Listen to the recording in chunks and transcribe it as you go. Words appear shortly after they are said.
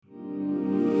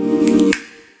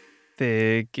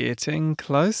They're getting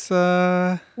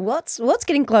closer. What's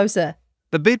getting closer?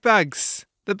 The bedbugs.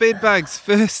 The bedbugs.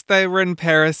 First they were in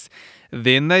Paris,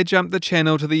 then they jumped the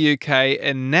channel to the UK,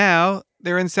 and now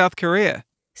they're in South Korea.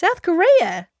 South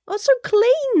Korea? Oh, it's so clean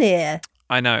there.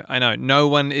 I know. No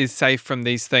one is safe from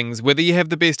these things, whether you have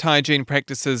the best hygiene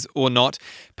practices or not.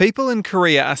 People in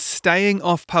Korea are staying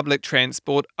off public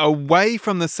transport, away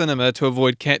from the cinema to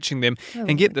avoid catching them.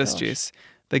 And get this, Jess,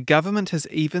 the government has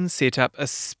even set up a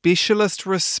specialist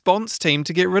response team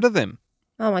to get rid of them.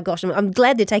 Oh my gosh, I'm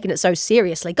glad they're taking it so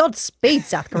seriously. Godspeed,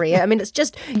 South Korea. I mean, it's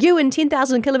just you and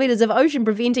 10,000 kilometres of ocean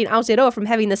preventing Aotearoa from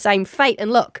having the same fate.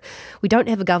 And look, we don't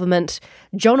have a government.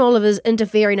 John Oliver's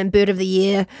interfering in Bird of the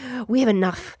Year. We have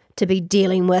enough to be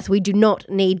dealing with. We do not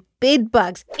need bed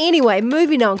bugs. Anyway,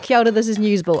 moving on. Kia ora, this is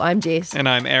Newsable. I'm Jess. And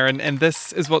I'm Aaron, and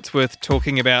this is what's worth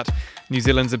talking about. New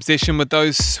Zealand's obsession with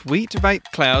those sweet vape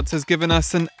clouds has given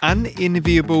us an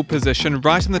unenviable position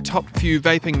right in the top few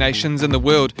vaping nations in the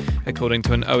world, according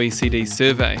to an OECD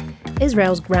survey.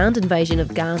 Israel's ground invasion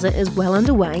of Gaza is well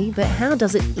underway, but how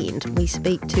does it end? We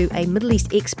speak to a Middle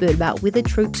East expert about whether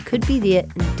troops could be there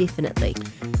indefinitely.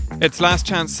 It's last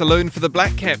chance saloon for the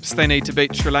Black Caps. They need to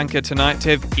beat Sri Lanka tonight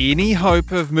to have any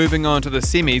hope of moving on to the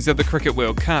semis of the Cricket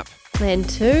World Cup. And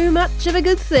too much of a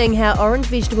good thing, how orange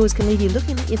vegetables can leave you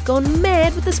looking like you've gone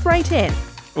mad with the spray tan.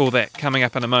 All that coming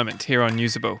up in a moment here on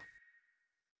Newsable.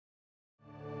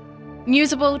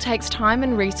 Newsable takes time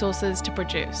and resources to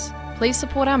produce. Please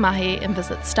support our mahi and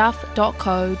visit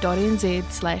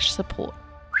stuff.co.nz/support.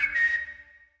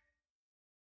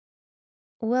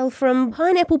 Well, from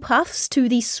pineapple puffs to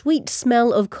the sweet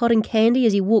smell of cotton candy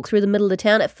as you walk through the middle of the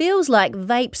town, it feels like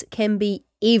vapes can be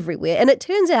everywhere. And it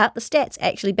turns out the stats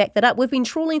actually back that up. We've been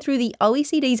trawling through the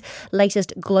OECD's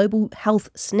latest global health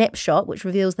snapshot, which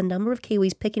reveals the number of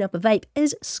Kiwis picking up a vape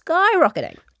is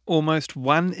skyrocketing. Almost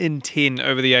 1 in 10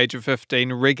 over the age of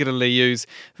 15 regularly use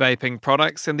vaping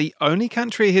products, and the only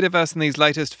country ahead of us in these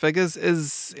latest figures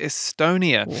is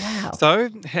Estonia. Wow. So,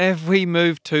 have we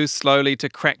moved too slowly to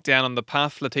crack down on the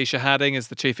puff? Letitia Harding is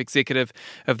the Chief Executive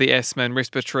of the Asthma and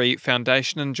Respiratory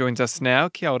Foundation and joins us now.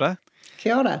 Kia ora.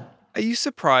 Kia ora. Are you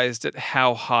surprised at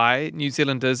how high New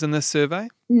Zealand is in this survey?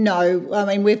 No, I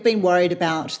mean, we've been worried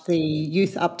about the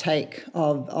youth uptake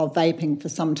of vaping for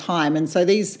some time. And so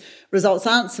these results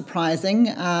aren't surprising.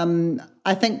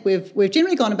 I think we've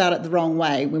generally gone about it the wrong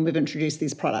way when we've introduced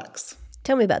these products.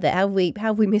 Tell me about that. How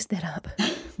have we messed that up?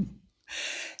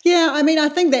 Yeah, I mean, I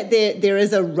think that there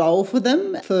is a role for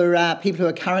them, for people who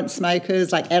are current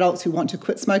smokers, like adults who want to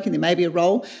quit smoking, there may be a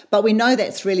role. But we know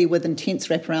that's really with intense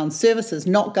wraparound services,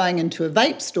 not going into a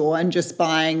vape store and just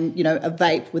buying, a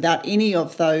vape without any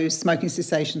of those smoking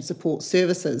cessation support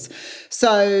services.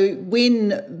 So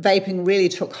when vaping really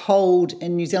took hold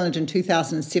in New Zealand in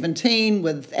 2017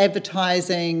 with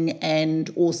advertising and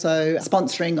also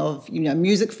sponsoring of,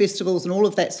 music festivals and all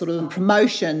of that sort of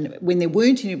promotion, when there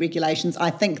weren't any regulations, I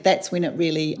think that's when it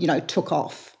really, took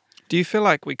off. Do you feel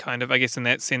like we kind of, I guess in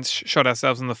that sense, shot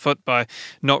ourselves in the foot by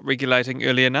not regulating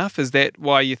early enough? Is that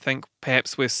why you think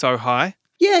perhaps we're so high?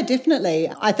 Yeah, definitely.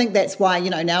 I think that's why,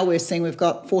 now we're seeing we've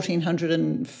got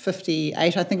 1,458, I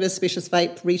think, there's specialist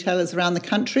vape retailers around the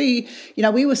country.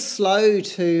 We were slow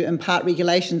to impart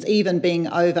regulations, even being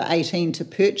over 18 to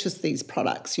purchase these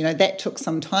products. That took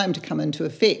some time to come into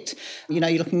effect. You're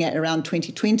looking at around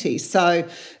 2020. So,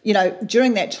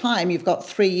 during that time, you've got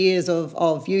 3 years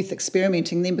of youth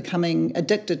experimenting, then becoming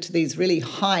addicted to these really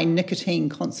high nicotine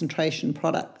concentration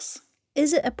products.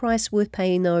 Is it a price worth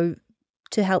paying, though,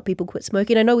 to help people quit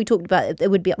smoking? I know we talked about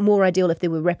it would be more ideal if there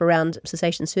were wraparound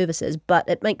cessation services, but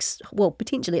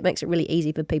potentially it makes it really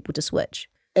easy for people to switch.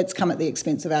 It's come at the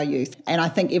expense of our youth. And I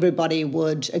think everybody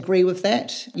would agree with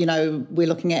that. We're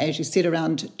looking at, as you said,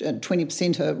 around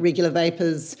 20% of regular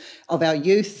vapers of our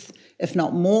youth, if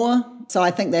not more. So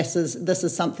I think this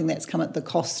is something that's come at the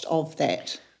cost of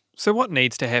that. So what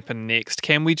needs to happen next?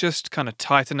 Can we just kind of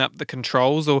tighten up the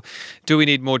controls, or do we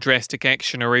need more drastic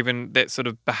action or even that sort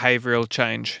of behavioural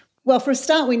change? Well, for a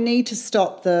start, we need to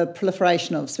stop the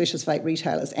proliferation of specialist vape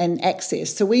retailers and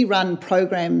access. So we run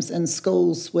programs in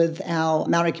schools with our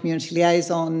Māori community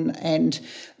liaison, and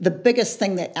the biggest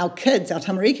thing that our kids, our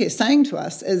tamariki, are saying to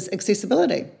us is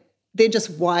accessibility. They're just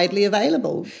widely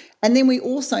available. And then we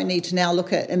also need to now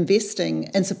look at investing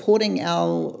and supporting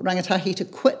our rangatahi to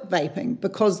quit vaping,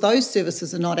 because those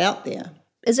services are not out there.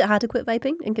 Is it hard to quit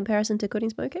vaping in comparison to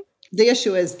quitting smoking? The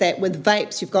issue is that with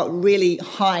vapes, you've got really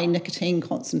high nicotine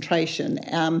concentration,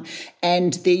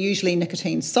 and they're usually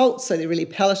nicotine salts, so they're really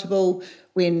palatable.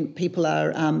 when people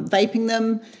are vaping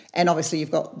them. And obviously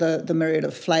you've got the myriad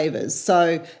of flavours.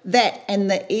 So that and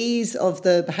the ease of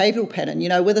the behavioural pattern,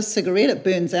 with a cigarette it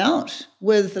burns out.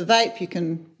 With the vape you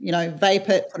can, vape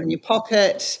it, put it in your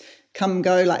pocket, come and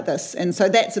go like this. And so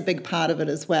that's a big part of it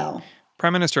as well.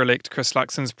 Prime Minister-elect Chris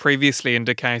Luxon's previously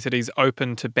indicated he's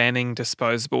open to banning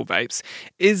disposable vapes.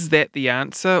 Is that the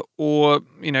answer, or,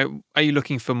 are you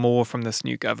looking for more from this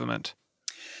new government?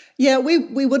 Yeah,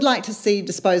 we would like to see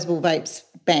disposable vapes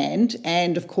banned,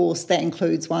 and of course that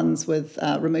includes ones with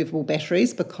removable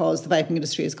batteries, because the vaping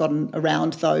industry has gotten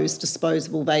around those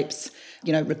disposable vapes,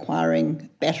 requiring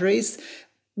batteries.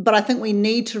 But I think we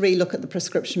need to relook at the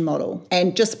prescription model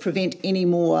and just prevent any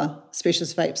more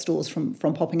specialist vape stores from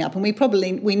popping up. And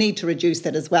we need to reduce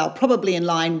that as well, probably in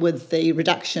line with the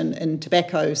reduction in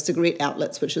tobacco cigarette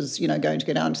outlets, which is, going to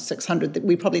go down to 600.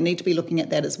 We probably need to be looking at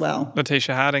that as well.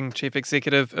 Letitia Harding, Chief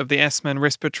Executive of the Asthma and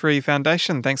Respiratory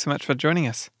Foundation. Thanks so much for joining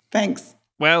us. Thanks.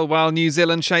 Well, while New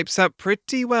Zealand shapes up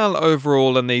pretty well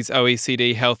overall in these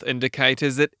OECD health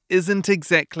indicators, it isn't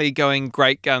exactly going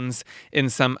great guns in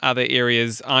some other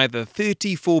areas either.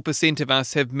 34% of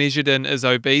us have measured in as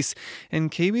obese, and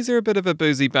Kiwis are a bit of a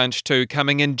boozy bunch too,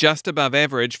 coming in just above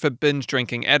average for binge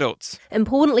drinking adults.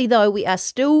 Importantly, though, we are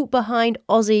still behind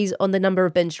Aussies on the number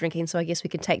of binge drinking, so I guess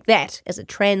we can take that as a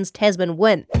trans-Tasman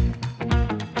win.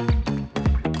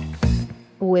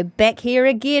 We're back here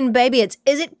again, baby. Is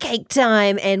it cake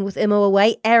time? And with Imo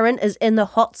away, Aaron is in the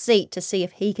hot seat to see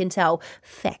if he can tell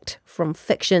fact from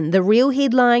fiction. The real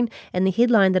headline and the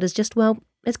headline that is just,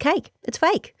 it's cake. It's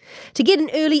fake. To get an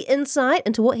early insight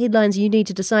into what headlines you need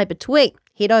to decide between,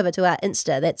 head over to our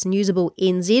Insta, that's Newsable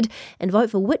NZ, and vote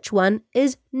for which one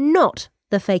is not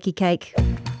the fakey cake.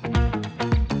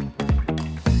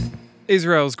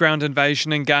 Israel's ground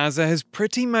invasion in Gaza has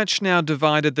pretty much now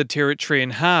divided the territory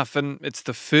in half, and it's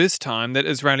the first time that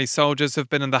Israeli soldiers have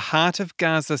been in the heart of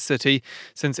Gaza City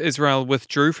since Israel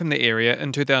withdrew from the area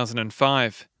in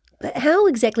 2005. But how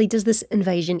exactly does this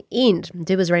invasion end?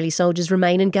 Do Israeli soldiers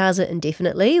remain in Gaza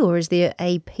indefinitely, or is there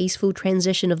a peaceful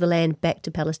transition of the land back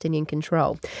to Palestinian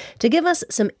control? To give us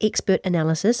some expert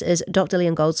analysis is Dr.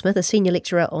 Leon Goldsmith, a senior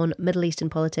lecturer on Middle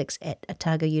Eastern politics at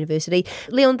Otago University.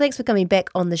 Leon, thanks for coming back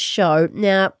on the show.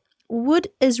 Now, would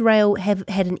Israel have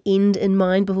had an end in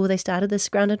mind before they started this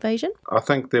ground invasion? I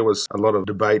think there was a lot of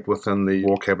debate within the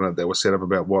war cabinet that was set up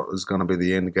about what is going to be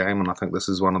the end game, and I think this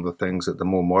is one of the things that the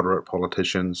more moderate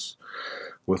politicians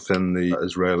within the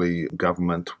Israeli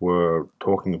government were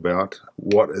talking about.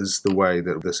 What is the way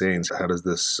that this ends? How does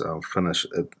this finish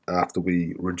after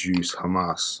we reduce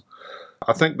Hamas?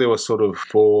 I think there were sort of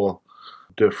 4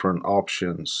 different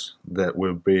options that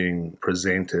were being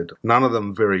presented, none of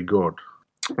them very good.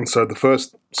 And so the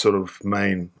first sort of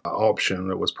main option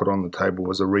that was put on the table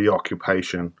was a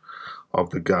reoccupation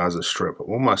of the Gaza Strip,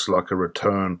 almost like a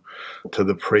return to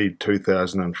the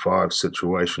pre-2005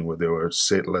 situation where there were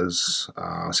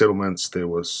settlements, there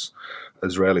was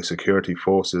Israeli security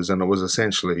forces, and it was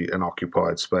essentially an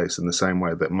occupied space in the same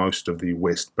way that most of the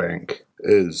West Bank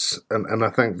is. And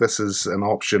I think this is an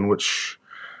option which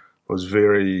was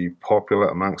very popular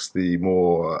amongst the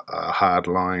more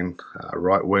hardline,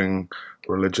 right-wing,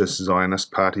 religious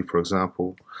Zionist party, for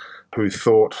example, who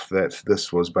thought that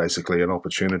this was basically an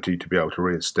opportunity to be able to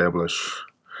re-establish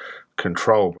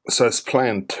control. So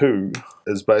plan 2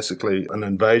 is basically an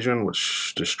invasion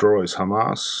which destroys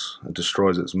Hamas, it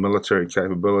destroys its military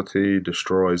capability,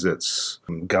 destroys its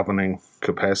governing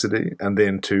capacity, and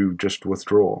then to just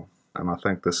withdraw. And I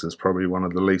think this is probably one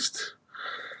of the least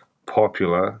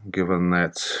popular, given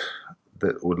that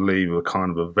would leave a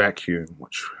kind of a vacuum,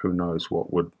 which who knows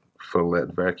what would fill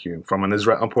that vacuum.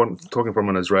 I'm talking from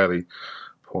an Israeli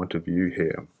point of view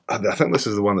here. I think this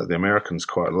is the one that the Americans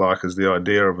quite like, is the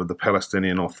idea of the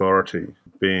Palestinian Authority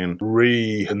being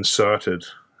reinserted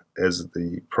as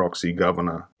the proxy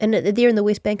governor. And they're in the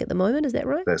West Bank at the moment, is that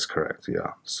right? That's correct,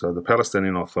 yeah. So the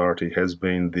Palestinian Authority has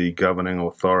been the governing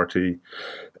authority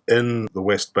in the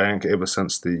West Bank ever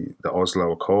since the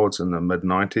Oslo Accords in the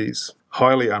mid-90s.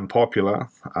 Highly unpopular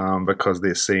because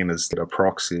they're seen as a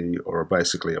proxy or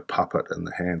basically a puppet in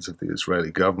the hands of the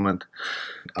Israeli government.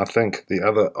 I think the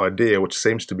other idea, which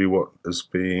seems to be what is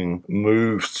being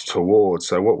moved towards,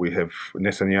 so what we have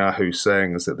Netanyahu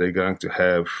saying is that they're going to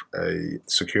have a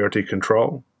security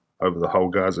control over the whole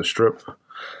Gaza Strip,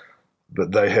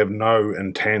 but they have no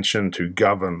intention to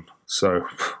govern. So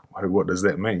what does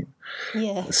that mean?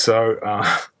 Yeah. So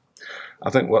I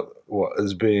think what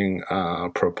is being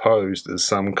proposed is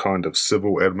some kind of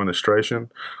civil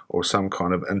administration or some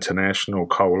kind of international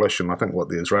coalition. I think what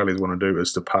the Israelis want to do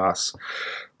is to pass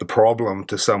the problem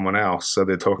to someone else. So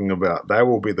they're talking about they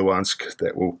will be the ones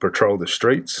that will patrol the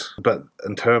streets. But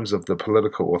in terms of the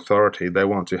political authority, they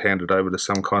want to hand it over to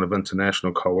some kind of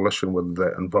international coalition, whether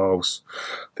that involves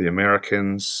the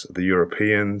Americans, the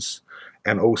Europeans,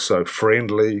 and also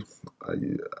friendly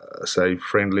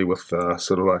with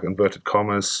sort of like inverted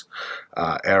commas,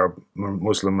 Arab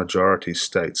Muslim majority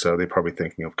states. So they're probably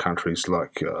thinking of countries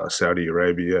like Saudi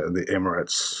Arabia, the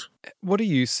Emirates. What do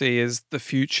you see as the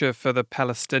future for the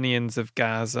Palestinians of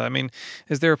Gaza? I mean,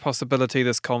 is there a possibility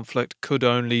this conflict could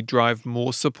only drive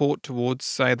more support towards,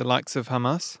 say, the likes of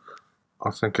Hamas?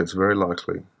 I think it's very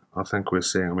likely. I think we're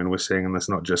seeing this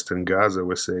not just in Gaza,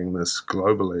 we're seeing this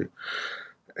globally.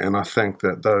 And I think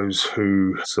that those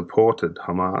who supported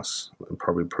Hamas and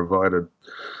probably provided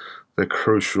the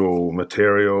crucial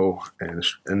material and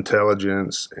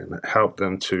intelligence and helped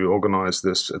them to organize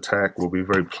this attack will be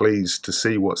very pleased to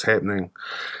see what's happening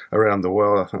around the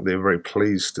world. I think they're very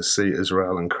pleased to see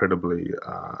Israel incredibly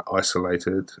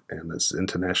isolated and its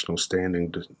international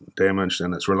standing damaged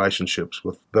and its relationships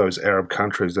with those Arab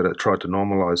countries that it tried to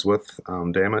normalize with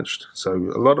damaged. So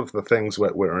a lot of the things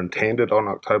that were intended on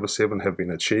October 7 have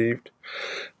been achieved.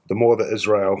 The more that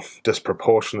Israel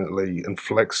disproportionately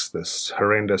inflicts this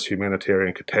horrendous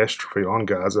humanitarian catastrophe on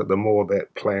Gaza, the more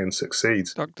that plan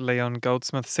succeeds. Dr. Leon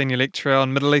Goldsmith, Senior Lecturer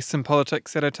on Middle Eastern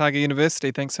Politics at Otago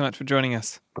University. Thanks so much for joining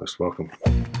us. Most welcome.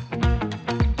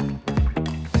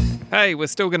 Hey, we're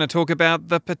still going to talk about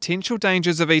the potential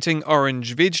dangers of eating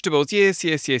orange vegetables. Yes.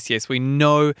 We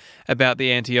know about the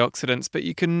antioxidants, but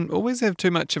you can always have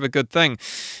too much of a good thing.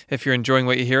 If you're enjoying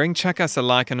what you're hearing, chuck us a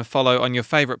like and a follow on your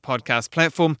favourite podcast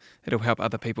platform. It'll help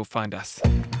other people find us.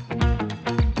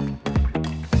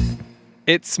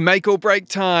 It's make or break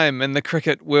time in the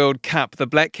Cricket World Cup. The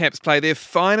Black Caps play their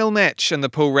final match in the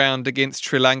pool round against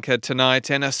Sri Lanka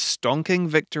tonight, and a stonking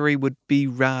victory would be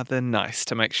rather nice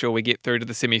to make sure we get through to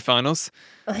the semi-finals.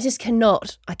 I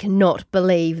cannot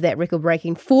believe that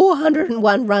record-breaking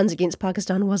 401 runs against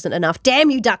Pakistan wasn't enough. Damn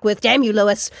you, Duckworth. Damn you,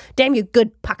 Lewis. Damn you,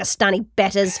 good Pakistani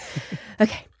batters.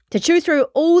 Okay. To chew through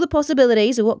all the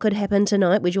possibilities of what could happen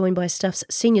tonight, we're joined by Stuff's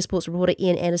senior sports reporter,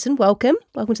 Ian Anderson. Welcome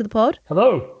to the pod.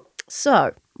 Hello.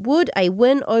 So, would a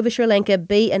win over Sri Lanka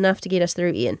be enough to get us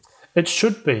through, Ian? It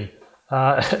should be.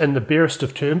 In the barest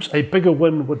of terms, a bigger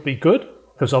win would be good,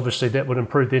 because obviously that would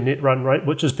improve their net run rate,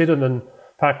 which is better than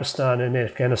Pakistan and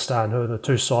Afghanistan, who are the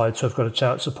two sides who have got a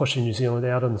chance of pushing New Zealand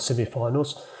out in the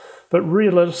semi-finals. But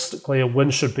realistically, a win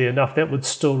should be enough. That would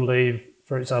still leave,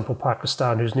 for example,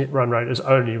 Pakistan, whose net run rate is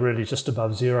only really just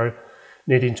above zero,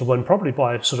 needing to win probably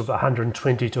by sort of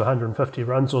 120 to 150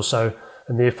 runs or so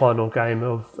in their final game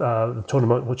of the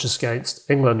tournament, which is against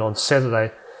England on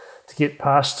Saturday, to get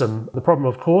past them. The problem,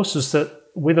 of course, is that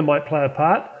weather might play a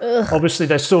part. Obviously,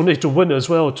 they still need to win as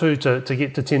well, too, to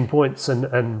get to 10 points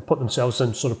and put themselves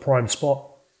in sort of prime spot.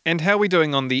 And how are we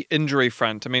doing on the injury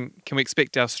front? I mean, can we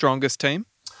expect our strongest team?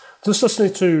 Just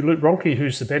listening to Luke Ronke,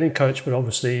 who's the batting coach, but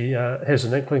obviously has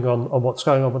an inkling on what's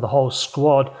going on with the whole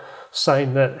squad,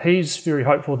 saying that he's very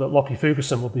hopeful that Lockie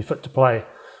Ferguson will be fit to play,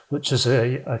 which is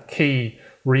a key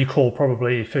recall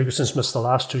probably. Ferguson's missed the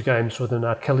last two games with an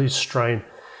Achilles strain,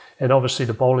 and obviously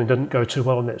the bowling didn't go too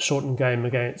well in that shortened game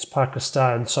against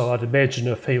Pakistan, so I'd imagine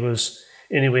if he was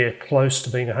anywhere close to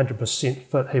being 100%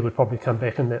 fit, he would probably come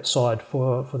back in that side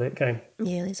for that game.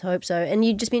 Yeah, let's hope so. And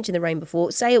you just mentioned the rain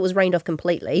before. Say it was rained off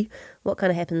completely. What kind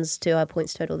of happens to our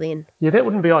points total then? Yeah, that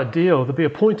wouldn't be ideal. There'd be a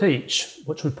point each,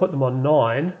 which would put them on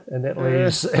 9, and that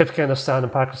leaves Afghanistan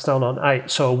and Pakistan on 8.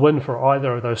 So a win for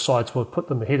either of those sides would put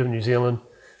them ahead of New Zealand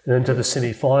and into the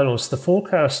semi-finals. The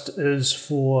forecast is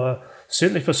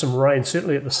certainly for some rain,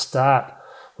 certainly at the start,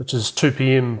 which is 2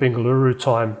 p.m. Bengaluru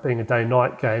time, being a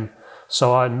day-night game.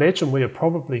 So I imagine we are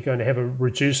probably going to have a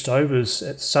reduced overs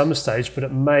at some stage, but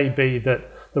it may be that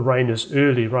the rain is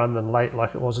early rather than late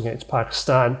like it was against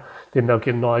Pakistan. Then they'll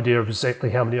get an idea of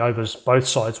exactly how many overs both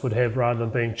sides would have rather than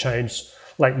being changed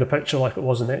late in the picture like it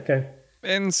was in that game.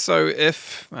 And so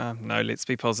let's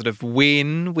be positive,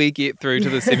 when we get through to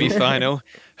the semi-final,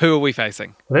 who are we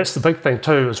facing? Well, that's the big thing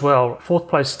too as well. Fourth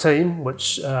place team,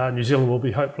 which New Zealand will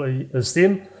be hopefully is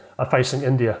them, are facing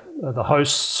India. The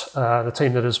hosts, the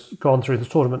team that has gone through the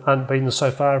tournament unbeaten so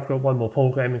far, have got one more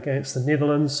pool game against the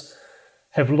Netherlands,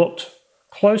 have looked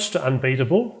close to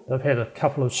unbeatable. They've had a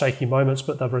couple of shaky moments,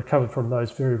 but they've recovered from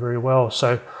those very, very well.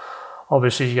 So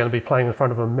obviously you're going to be playing in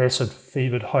front of a massive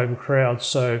fevered home crowd.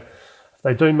 So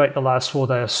they do make the last four,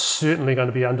 they are certainly going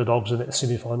to be underdogs in that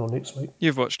semi-final next week.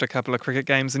 You've watched a couple of cricket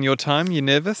games in your time. You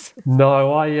nervous?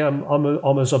 No,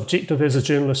 I'm as objective as a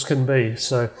journalist can be.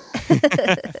 So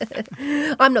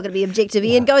I'm not going to be objective,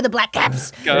 Ian. Go the Black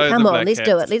Caps. Come on, let's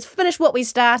do it. Let's finish what we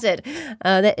started.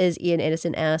 That is Ian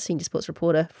Anderson, our senior sports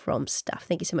reporter from Stuff.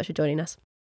 Thank you so much for joining us.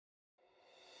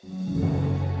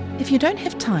 If you don't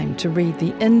have time to read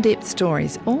the in-depth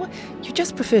stories, or you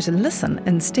just prefer to listen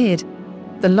instead,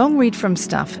 The Long Read from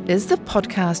Stuff is the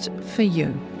podcast for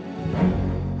you.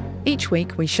 Each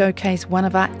week we showcase one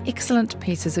of our excellent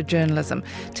pieces of journalism,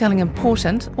 telling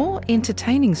important or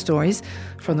entertaining stories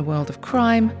from the world of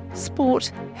crime,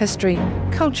 sport, history,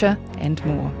 culture and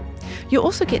more. You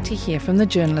also get to hear from the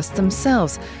journalists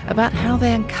themselves about how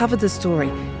they uncovered the story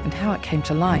and how it came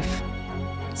to life.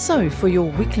 So for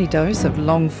your weekly dose of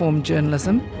long-form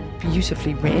journalism,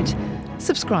 beautifully read,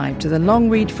 subscribe to The Long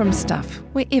Read from Stuff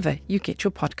wherever you get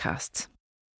your podcasts.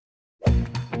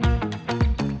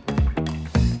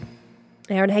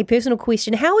 Aaron, hey, personal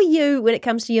question. How are you when it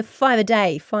comes to your five a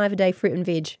day fruit and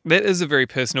veg? That is a very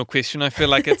personal question. I feel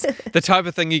like it's the type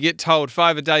of thing you get told.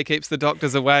 5 a day keeps the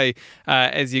doctors away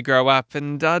as you grow up.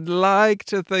 And I'd like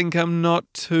to think I'm not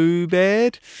too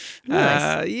bad.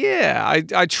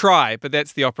 Nice. I try, but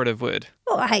that's the operative word.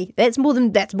 Oh, hey, that's more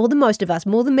than most of us,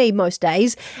 more than me most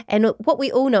days. And what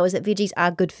we all know is that veggies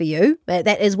are good for you.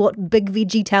 That is what Big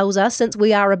Veggie tells us since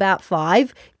we are about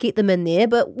 5. Get them in there.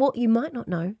 But what you might not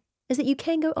know is that you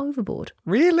can go overboard.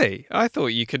 Really? I thought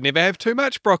you could never have too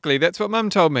much broccoli. That's what Mum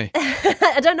told me.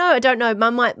 I don't know.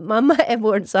 Mum might have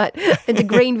more insight into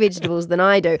green vegetables than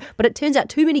I do. But it turns out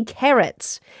too many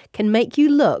carrots can make you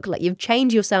look like you've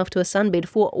chained yourself to a sunbed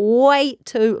for way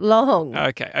too long.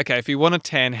 Okay. If you want a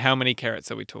tan, how many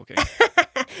carrots are we talking?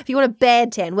 If you want a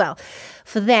bad tan, well,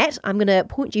 for that, I'm going to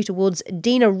point you towards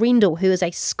Dina Rendell, who is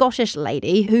a Scottish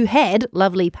lady who had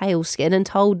lovely pale skin and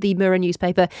told the Mirror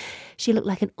newspaper she looked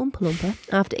like an Oompa Loompa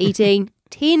after eating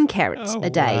 10 carrots a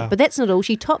day. Wow. But that's not all.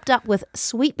 She topped up with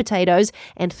sweet potatoes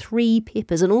and 3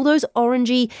 peppers, and all those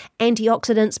orangey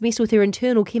antioxidants messed with her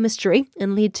internal chemistry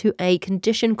and led to a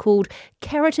condition called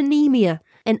carotenemia,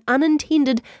 an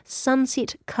unintended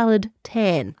sunset-coloured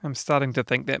tan. I'm starting to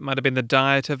think that might have been the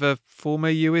diet of a former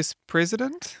US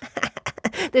president.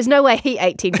 There's no way he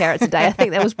ate 10 carrots a day. I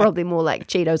think that was probably more like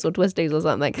Cheetos or Twisties or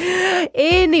something.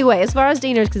 Anyway, as far as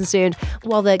Dina is concerned,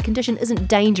 while the condition isn't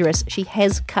dangerous, she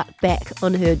has cut back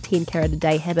on her 10 carrot a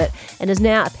day habit and is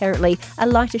now apparently a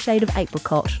lighter shade of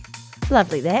apricot.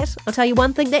 Lovely that. I'll tell you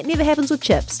one thing, that never happens with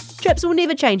chips. Chips will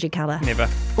never change your colour. Never.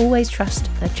 Always trust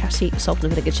a trusty salt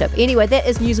and vinegar chip. Anyway, that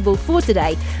is Newsable for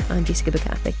today. I'm Jessica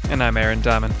McCarthy. And I'm Aaron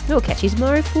Darman. We'll catch you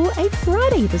tomorrow for a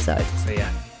Friday episode. See ya.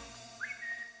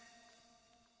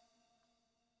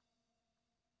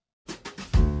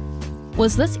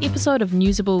 Was this episode of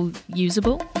Newsable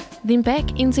usable? Then back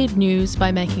NZ News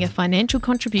by making a financial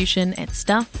contribution at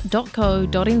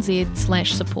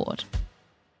stuff.co.nz/support.